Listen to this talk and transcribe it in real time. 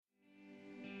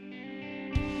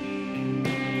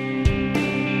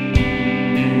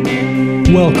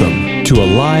Welcome to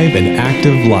Alive and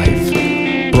Active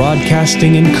Life,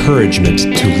 broadcasting encouragement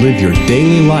to live your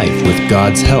daily life with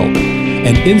God's help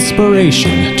and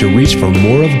inspiration to reach for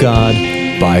more of God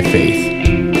by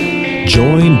faith.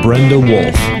 Join Brenda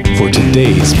Wolf for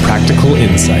today's practical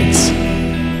insights.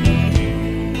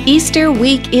 Easter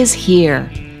week is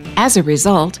here. As a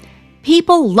result,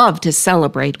 people love to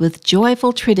celebrate with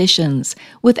joyful traditions,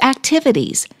 with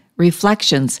activities,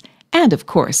 reflections, and of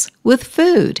course, with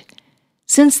food.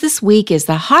 Since this week is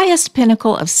the highest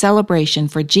pinnacle of celebration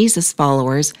for Jesus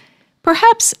followers,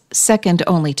 perhaps second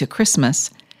only to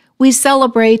Christmas, we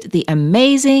celebrate the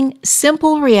amazing,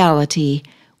 simple reality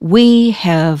we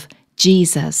have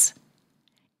Jesus.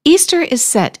 Easter is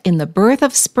set in the birth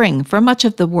of spring for much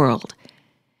of the world.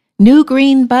 New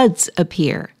green buds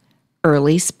appear.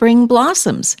 Early spring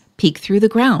blossoms peek through the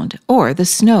ground or the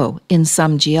snow in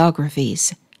some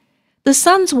geographies. The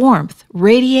sun's warmth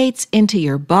radiates into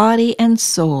your body and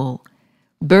soul.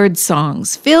 Bird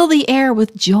songs fill the air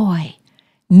with joy.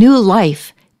 New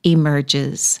life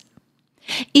emerges.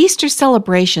 Easter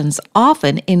celebrations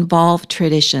often involve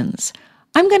traditions.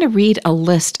 I'm going to read a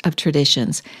list of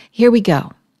traditions. Here we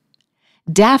go.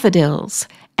 Daffodils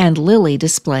and lily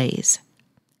displays.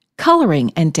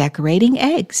 Coloring and decorating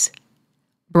eggs.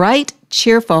 Bright,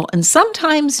 cheerful, and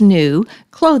sometimes new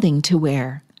clothing to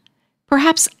wear.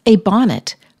 Perhaps a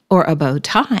bonnet or a bow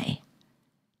tie.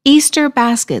 Easter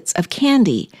baskets of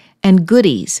candy and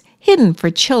goodies hidden for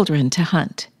children to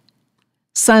hunt.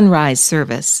 Sunrise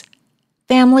service.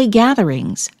 Family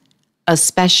gatherings. A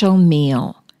special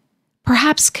meal.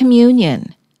 Perhaps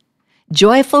communion.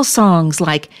 Joyful songs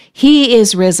like He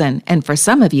is Risen, and for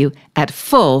some of you, at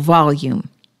full volume.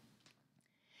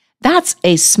 That's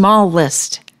a small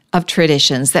list of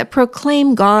traditions that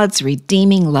proclaim God's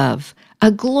redeeming love, a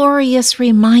glorious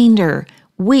reminder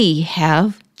we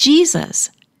have Jesus.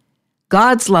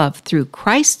 God's love through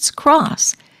Christ's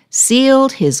cross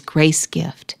sealed His grace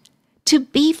gift to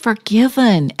be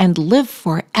forgiven and live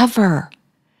forever.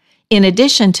 In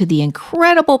addition to the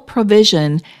incredible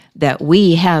provision that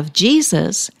we have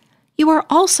Jesus, you are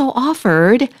also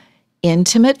offered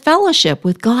intimate fellowship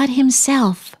with God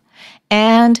Himself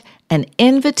and an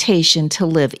invitation to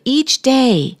live each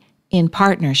day in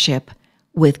partnership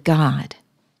with God.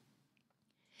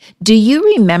 Do you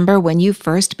remember when you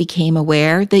first became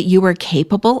aware that you were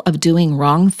capable of doing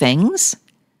wrong things?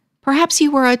 Perhaps you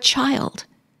were a child.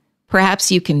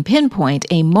 Perhaps you can pinpoint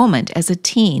a moment as a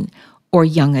teen or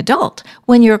young adult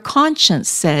when your conscience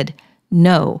said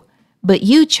no, but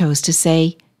you chose to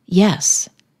say yes.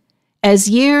 As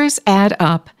years add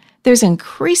up, there's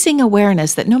increasing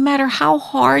awareness that no matter how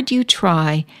hard you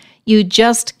try, you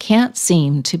just can't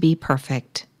seem to be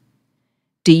perfect.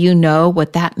 Do you know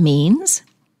what that means?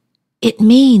 It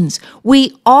means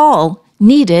we all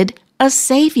needed a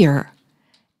Savior.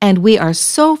 And we are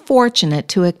so fortunate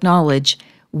to acknowledge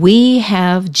we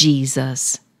have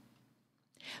Jesus.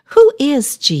 Who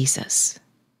is Jesus?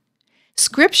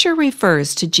 Scripture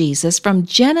refers to Jesus from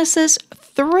Genesis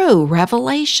through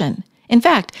Revelation. In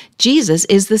fact, Jesus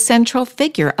is the central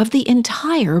figure of the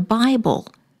entire Bible.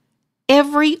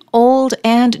 Every Old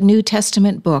and New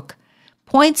Testament book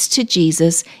points to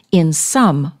Jesus in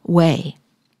some way.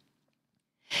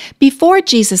 Before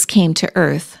Jesus came to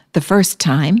earth the first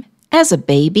time, as a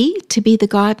baby to be the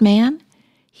God-man,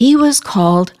 He was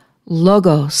called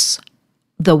Logos,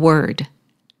 the Word.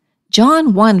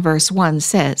 John 1 verse 1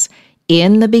 says,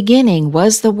 "In the beginning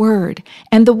was the Word,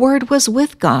 and the Word was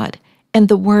with God, and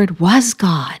the Word was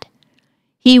God.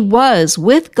 He was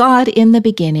with God in the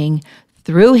beginning.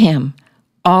 Through Him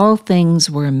all things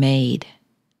were made."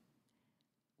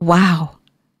 Wow!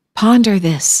 Ponder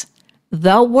this.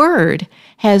 The Word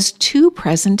has two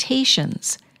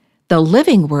presentations: the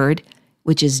living Word,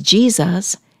 which is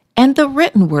Jesus, and the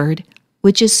written Word,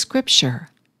 which is Scripture.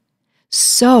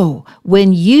 So,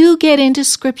 when you get into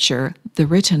Scripture, the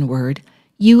written Word,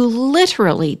 you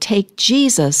literally take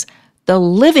Jesus, the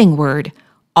living Word,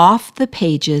 off the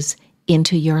pages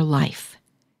into your life.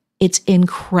 It's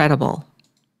incredible.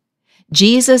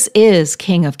 Jesus is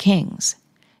King of Kings.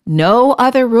 No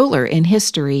other ruler in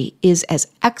history is as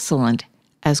excellent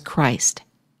as Christ.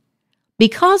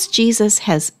 Because Jesus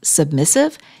has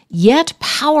submissive yet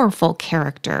powerful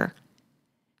character,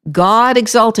 God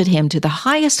exalted Him to the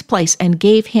highest place and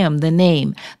gave Him the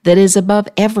name that is above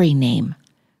every name,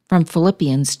 from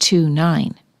Philippians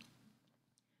 2:9.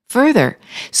 Further,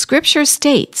 Scripture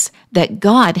states that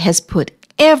God has put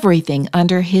everything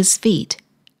under His feet,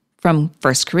 from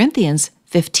 1 Corinthians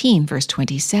 15, verse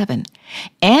 27.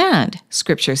 And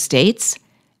Scripture states,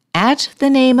 "At the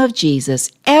name of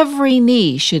Jesus, every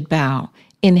knee should bow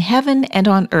in heaven and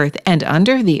on earth and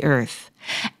under the earth,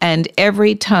 and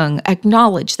every tongue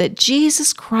acknowledge that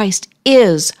Jesus Christ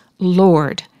is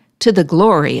Lord, to the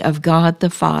glory of God the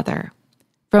Father.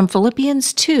 From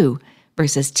Philippians 2,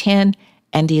 verses 10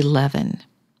 and 11.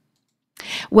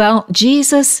 Well,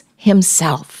 Jesus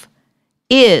himself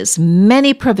is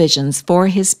many provisions for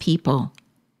his people.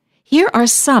 Here are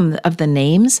some of the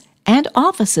names and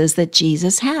offices that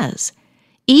Jesus has.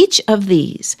 Each of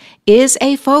these is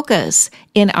a focus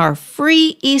in our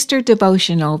free Easter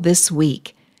devotional this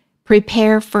week.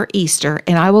 Prepare for Easter,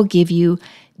 and I will give you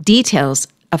details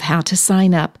of how to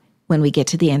sign up when we get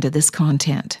to the end of this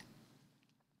content.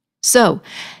 So,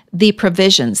 the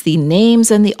provisions, the names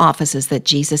and the offices that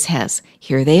Jesus has,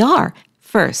 here they are.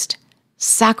 First,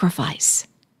 sacrifice.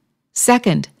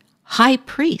 Second, high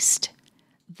priest.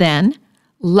 Then,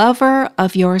 lover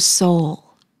of your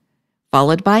soul.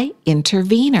 Followed by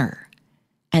intervener.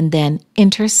 And then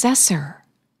intercessor,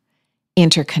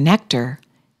 interconnector,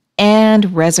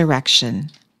 and resurrection.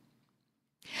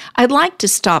 I'd like to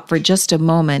stop for just a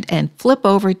moment and flip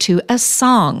over to a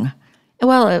song.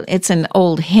 Well, it's an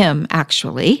old hymn,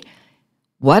 actually.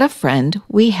 What a Friend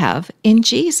We Have in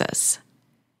Jesus.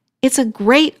 It's a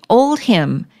great old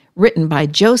hymn written by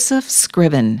Joseph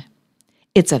Scriven.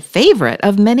 It's a favorite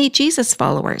of many Jesus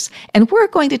followers, and we're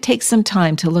going to take some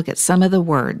time to look at some of the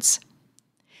words.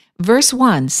 Verse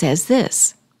 1 says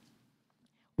this: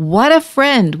 What a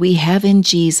friend we have in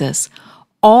Jesus,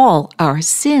 all our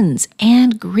sins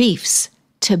and griefs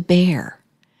to bear.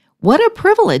 What a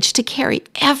privilege to carry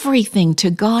everything to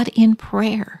God in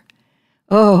prayer.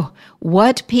 Oh,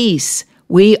 what peace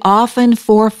we often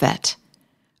forfeit.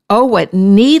 Oh, what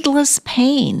needless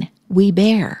pain we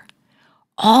bear.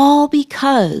 All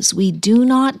because we do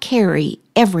not carry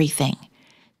everything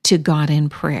to God in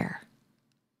prayer.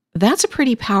 That's a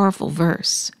pretty powerful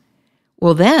verse.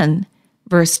 Well, then,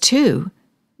 verse 2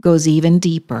 goes even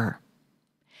deeper.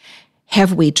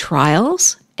 Have we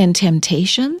trials and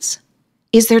temptations?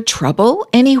 Is there trouble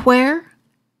anywhere?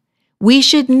 We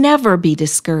should never be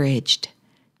discouraged.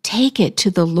 Take it to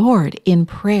the Lord in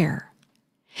prayer.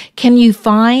 Can you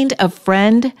find a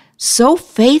friend so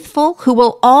faithful who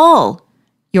will all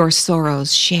your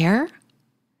sorrows share?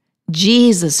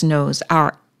 Jesus knows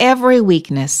our every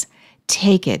weakness.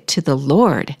 Take it to the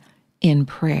Lord in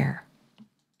prayer.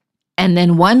 And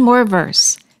then one more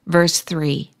verse, verse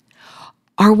 3.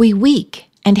 Are we weak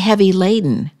and heavy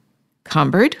laden,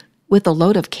 cumbered with a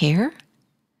load of care?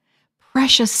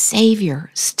 Precious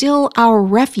Savior, still our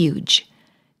refuge,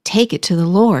 take it to the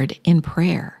Lord in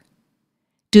prayer.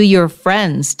 Do your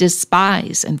friends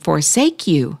despise and forsake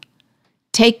you?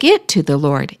 Take it to the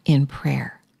Lord in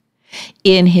prayer.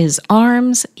 In his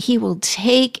arms he will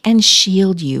take and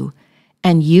shield you,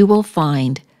 and you will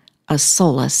find a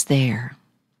solace there.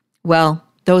 Well,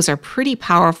 those are pretty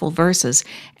powerful verses,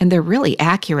 and they're really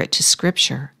accurate to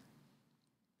Scripture.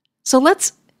 So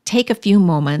let's take a few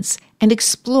moments and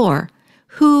explore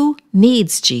who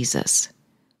needs Jesus.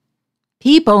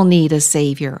 People need a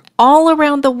Savior all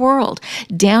around the world,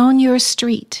 down your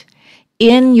street,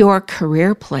 in your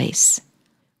career place,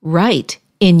 right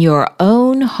in your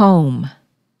own home.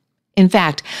 In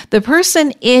fact, the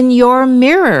person in your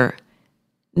mirror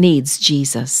needs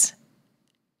Jesus.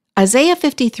 Isaiah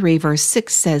 53 verse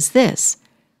 6 says this: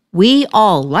 We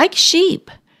all, like sheep,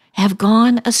 have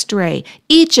gone astray.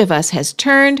 Each of us has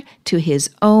turned to his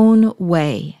own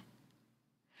way.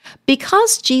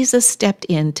 Because Jesus stepped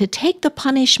in to take the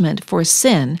punishment for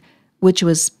sin, which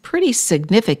was pretty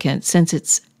significant since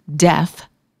it's death,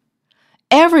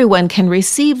 everyone can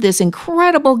receive this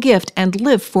incredible gift and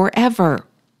live forever.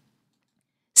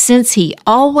 Since he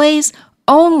always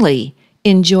only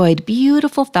enjoyed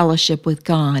beautiful fellowship with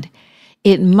God,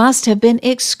 it must have been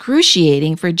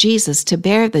excruciating for Jesus to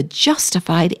bear the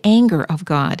justified anger of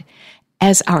God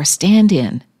as our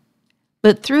stand-in.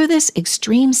 But through this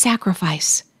extreme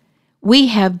sacrifice, we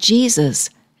have Jesus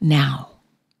now.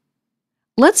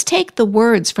 Let's take the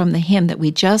words from the hymn that we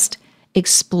just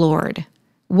explored.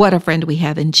 What a friend we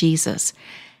have in Jesus.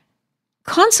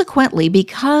 Consequently,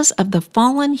 because of the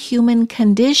fallen human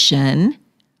condition,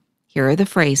 here are the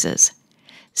phrases: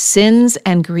 sins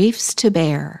and griefs to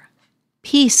bear,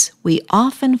 peace we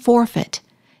often forfeit,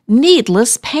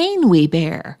 needless pain we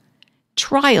bear,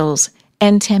 trials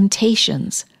and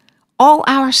temptations, all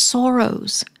our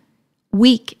sorrows,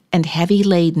 weak and heavy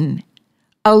laden,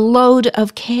 a load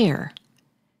of care,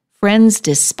 friends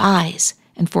despise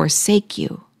and forsake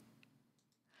you.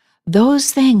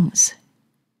 Those things,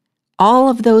 all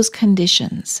of those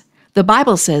conditions, The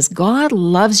Bible says God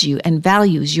loves you and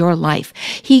values your life.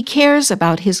 He cares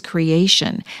about His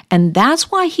creation, and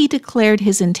that's why He declared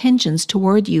His intentions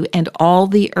toward you and all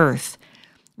the earth.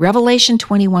 Revelation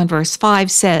 21 verse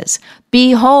 5 says,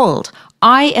 "Behold,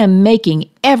 I am making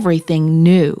everything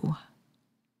new."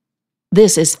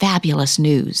 This is fabulous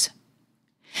news.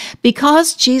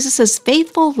 Because Jesus'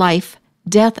 faithful life,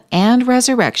 death, and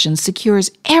resurrection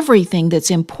secures everything that's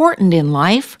important in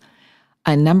life,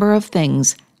 a number of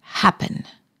things happen.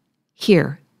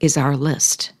 Here is our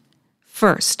list.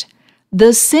 First,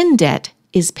 the sin debt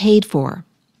is paid for.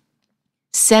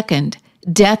 Second,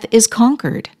 death is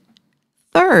conquered.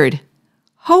 Third,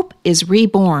 hope is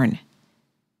reborn.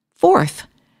 Fourth,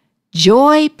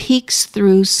 joy peeks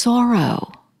through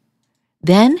sorrow.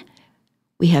 Then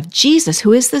we have Jesus,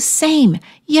 who is the same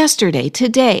yesterday,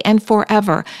 today, and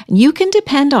forever. And you can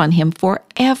depend on Him for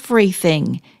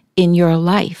everything in your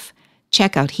life.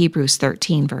 Check out Hebrews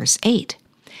 13, verse 8.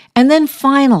 And then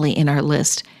finally in our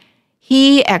list,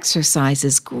 He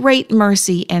exercises great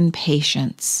mercy and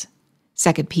patience.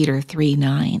 2 Peter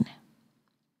 3:9.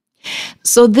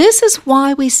 So this is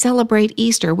why we celebrate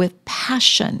Easter with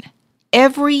passion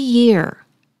every year.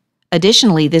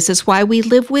 Additionally, this is why we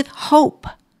live with hope,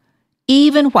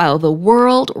 even while the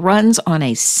world runs on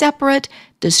a separate,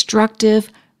 destructive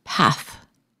path.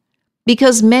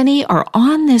 Because many are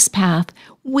on this path,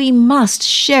 we must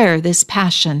share this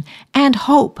passion and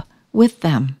hope with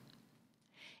them.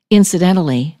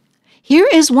 Incidentally, here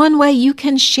is one way you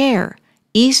can share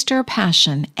Easter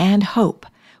passion and hope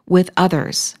with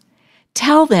others.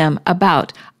 Tell them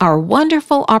about our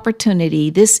wonderful opportunity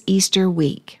this Easter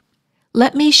week.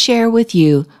 Let me share with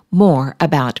you more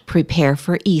about Prepare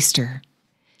for Easter.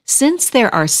 Since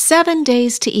there are 7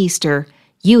 days to Easter,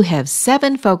 you have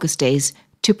 7 focus days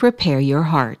to prepare your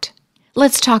heart.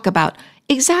 Let's talk about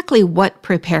exactly what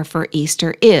Prepare for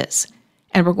Easter is.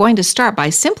 And we're going to start by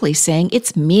simply saying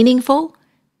it's meaningful,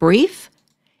 brief,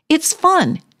 it's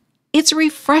fun, it's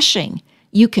refreshing.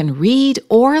 You can read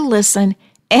or listen,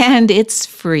 and it's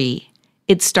free.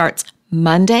 It starts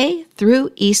Monday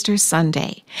through Easter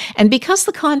Sunday. And because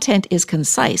the content is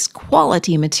concise,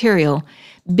 quality material,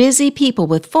 busy people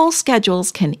with full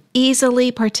schedules can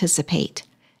easily participate.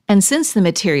 And since the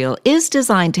material is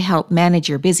designed to help manage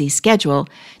your busy schedule,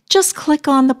 just click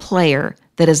on the player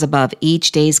that is above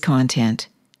each day's content.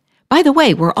 By the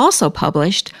way, we're also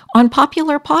published on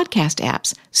popular podcast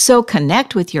apps, so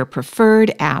connect with your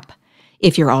preferred app.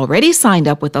 If you're already signed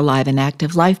up with the Live and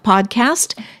Active Life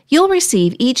podcast, you'll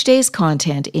receive each day's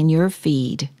content in your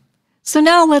feed. So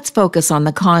now let's focus on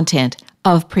the content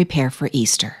of Prepare for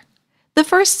Easter. The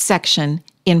first section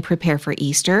in Prepare for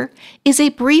Easter is a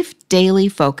brief daily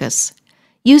focus.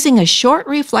 Using a short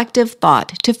reflective thought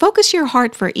to focus your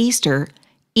heart for Easter,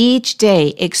 each day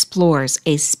explores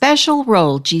a special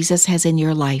role Jesus has in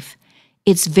your life.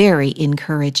 It's very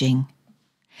encouraging.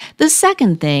 The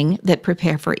second thing that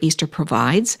Prepare for Easter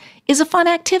provides is a fun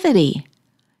activity.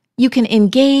 You can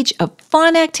engage a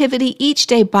fun activity each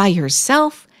day by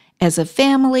yourself, as a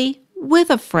family,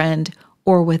 with a friend,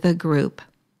 or with a group.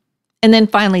 And then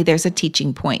finally, there's a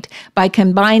teaching point. By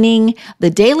combining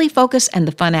the daily focus and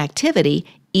the fun activity,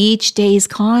 each day's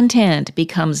content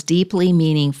becomes deeply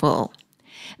meaningful.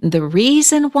 The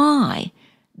reason why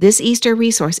this Easter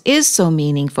resource is so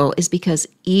meaningful is because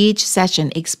each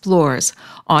session explores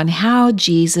on how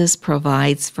Jesus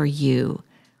provides for you.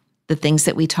 The things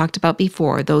that we talked about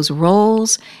before, those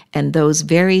roles and those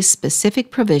very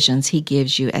specific provisions He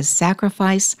gives you as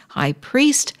sacrifice, high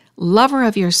priest, lover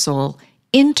of your soul,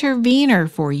 intervener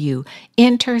for you,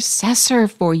 intercessor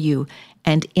for you,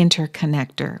 and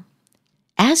interconnector.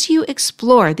 As you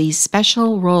explore these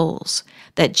special roles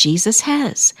that Jesus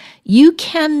has, you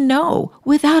can know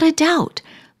without a doubt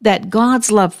that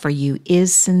God's love for you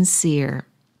is sincere.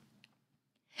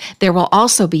 There will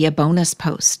also be a bonus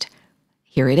post.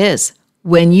 Here it is.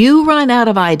 When you run out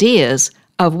of ideas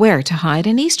of where to hide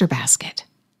an Easter basket.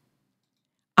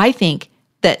 I think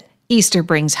that Easter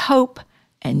brings hope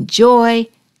and joy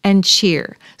and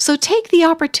cheer. So take the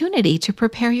opportunity to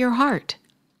prepare your heart.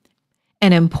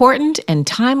 An important and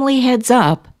timely heads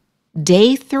up,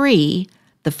 Day 3,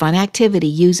 the fun activity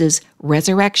uses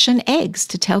resurrection eggs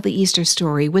to tell the Easter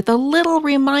story with a little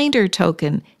reminder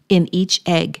token in each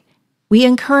egg. We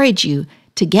encourage you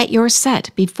to get your set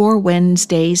before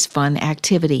Wednesday's fun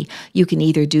activity. You can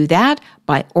either do that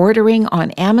by ordering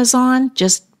on Amazon,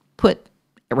 just put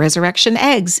resurrection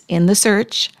eggs in the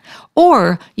search,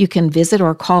 or you can visit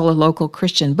or call a local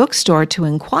Christian bookstore to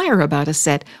inquire about a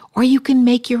set, or you can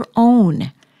make your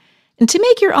own. And to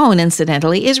make your own,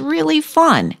 incidentally, is really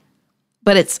fun,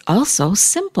 but it's also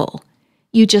simple.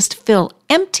 You just fill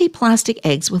empty plastic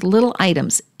eggs with little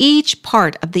items. Each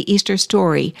part of the Easter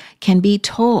story can be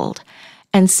told.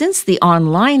 And since the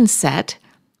online set,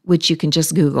 which you can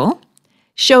just Google,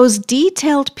 shows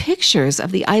detailed pictures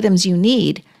of the items you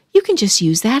need, you can just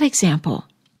use that example.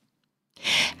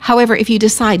 However, if you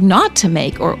decide not to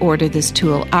make or order this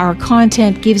tool, our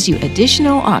content gives you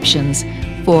additional options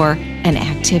for an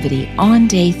activity on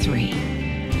day 3.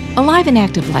 Alive and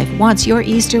Active Life wants your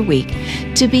Easter week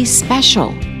to be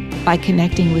special by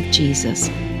connecting with Jesus.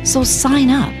 So sign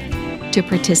up to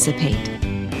participate.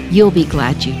 You'll be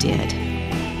glad you did.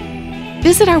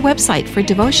 Visit our website for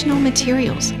devotional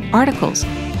materials, articles,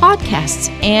 podcasts,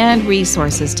 and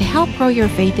resources to help grow your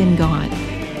faith in God.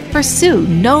 Pursue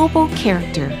noble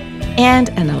character and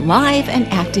an alive and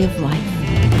active life.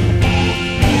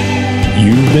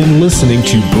 You've been listening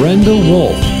to Brenda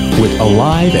Wolf with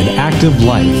Alive and Active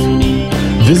Life.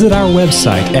 Visit our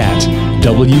website at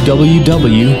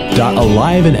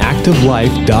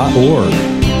www.aliveandactivelife.org,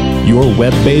 your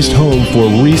web-based home for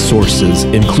resources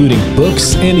including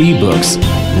books and ebooks,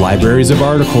 libraries of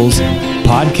articles,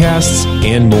 podcasts,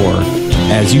 and more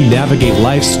as you navigate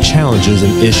life's challenges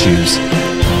and issues.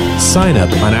 Sign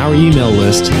up on our email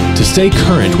list to stay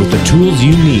current with the tools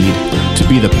you need to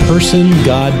be the person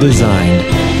God designed,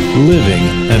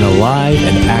 living an alive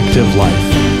and active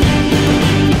life.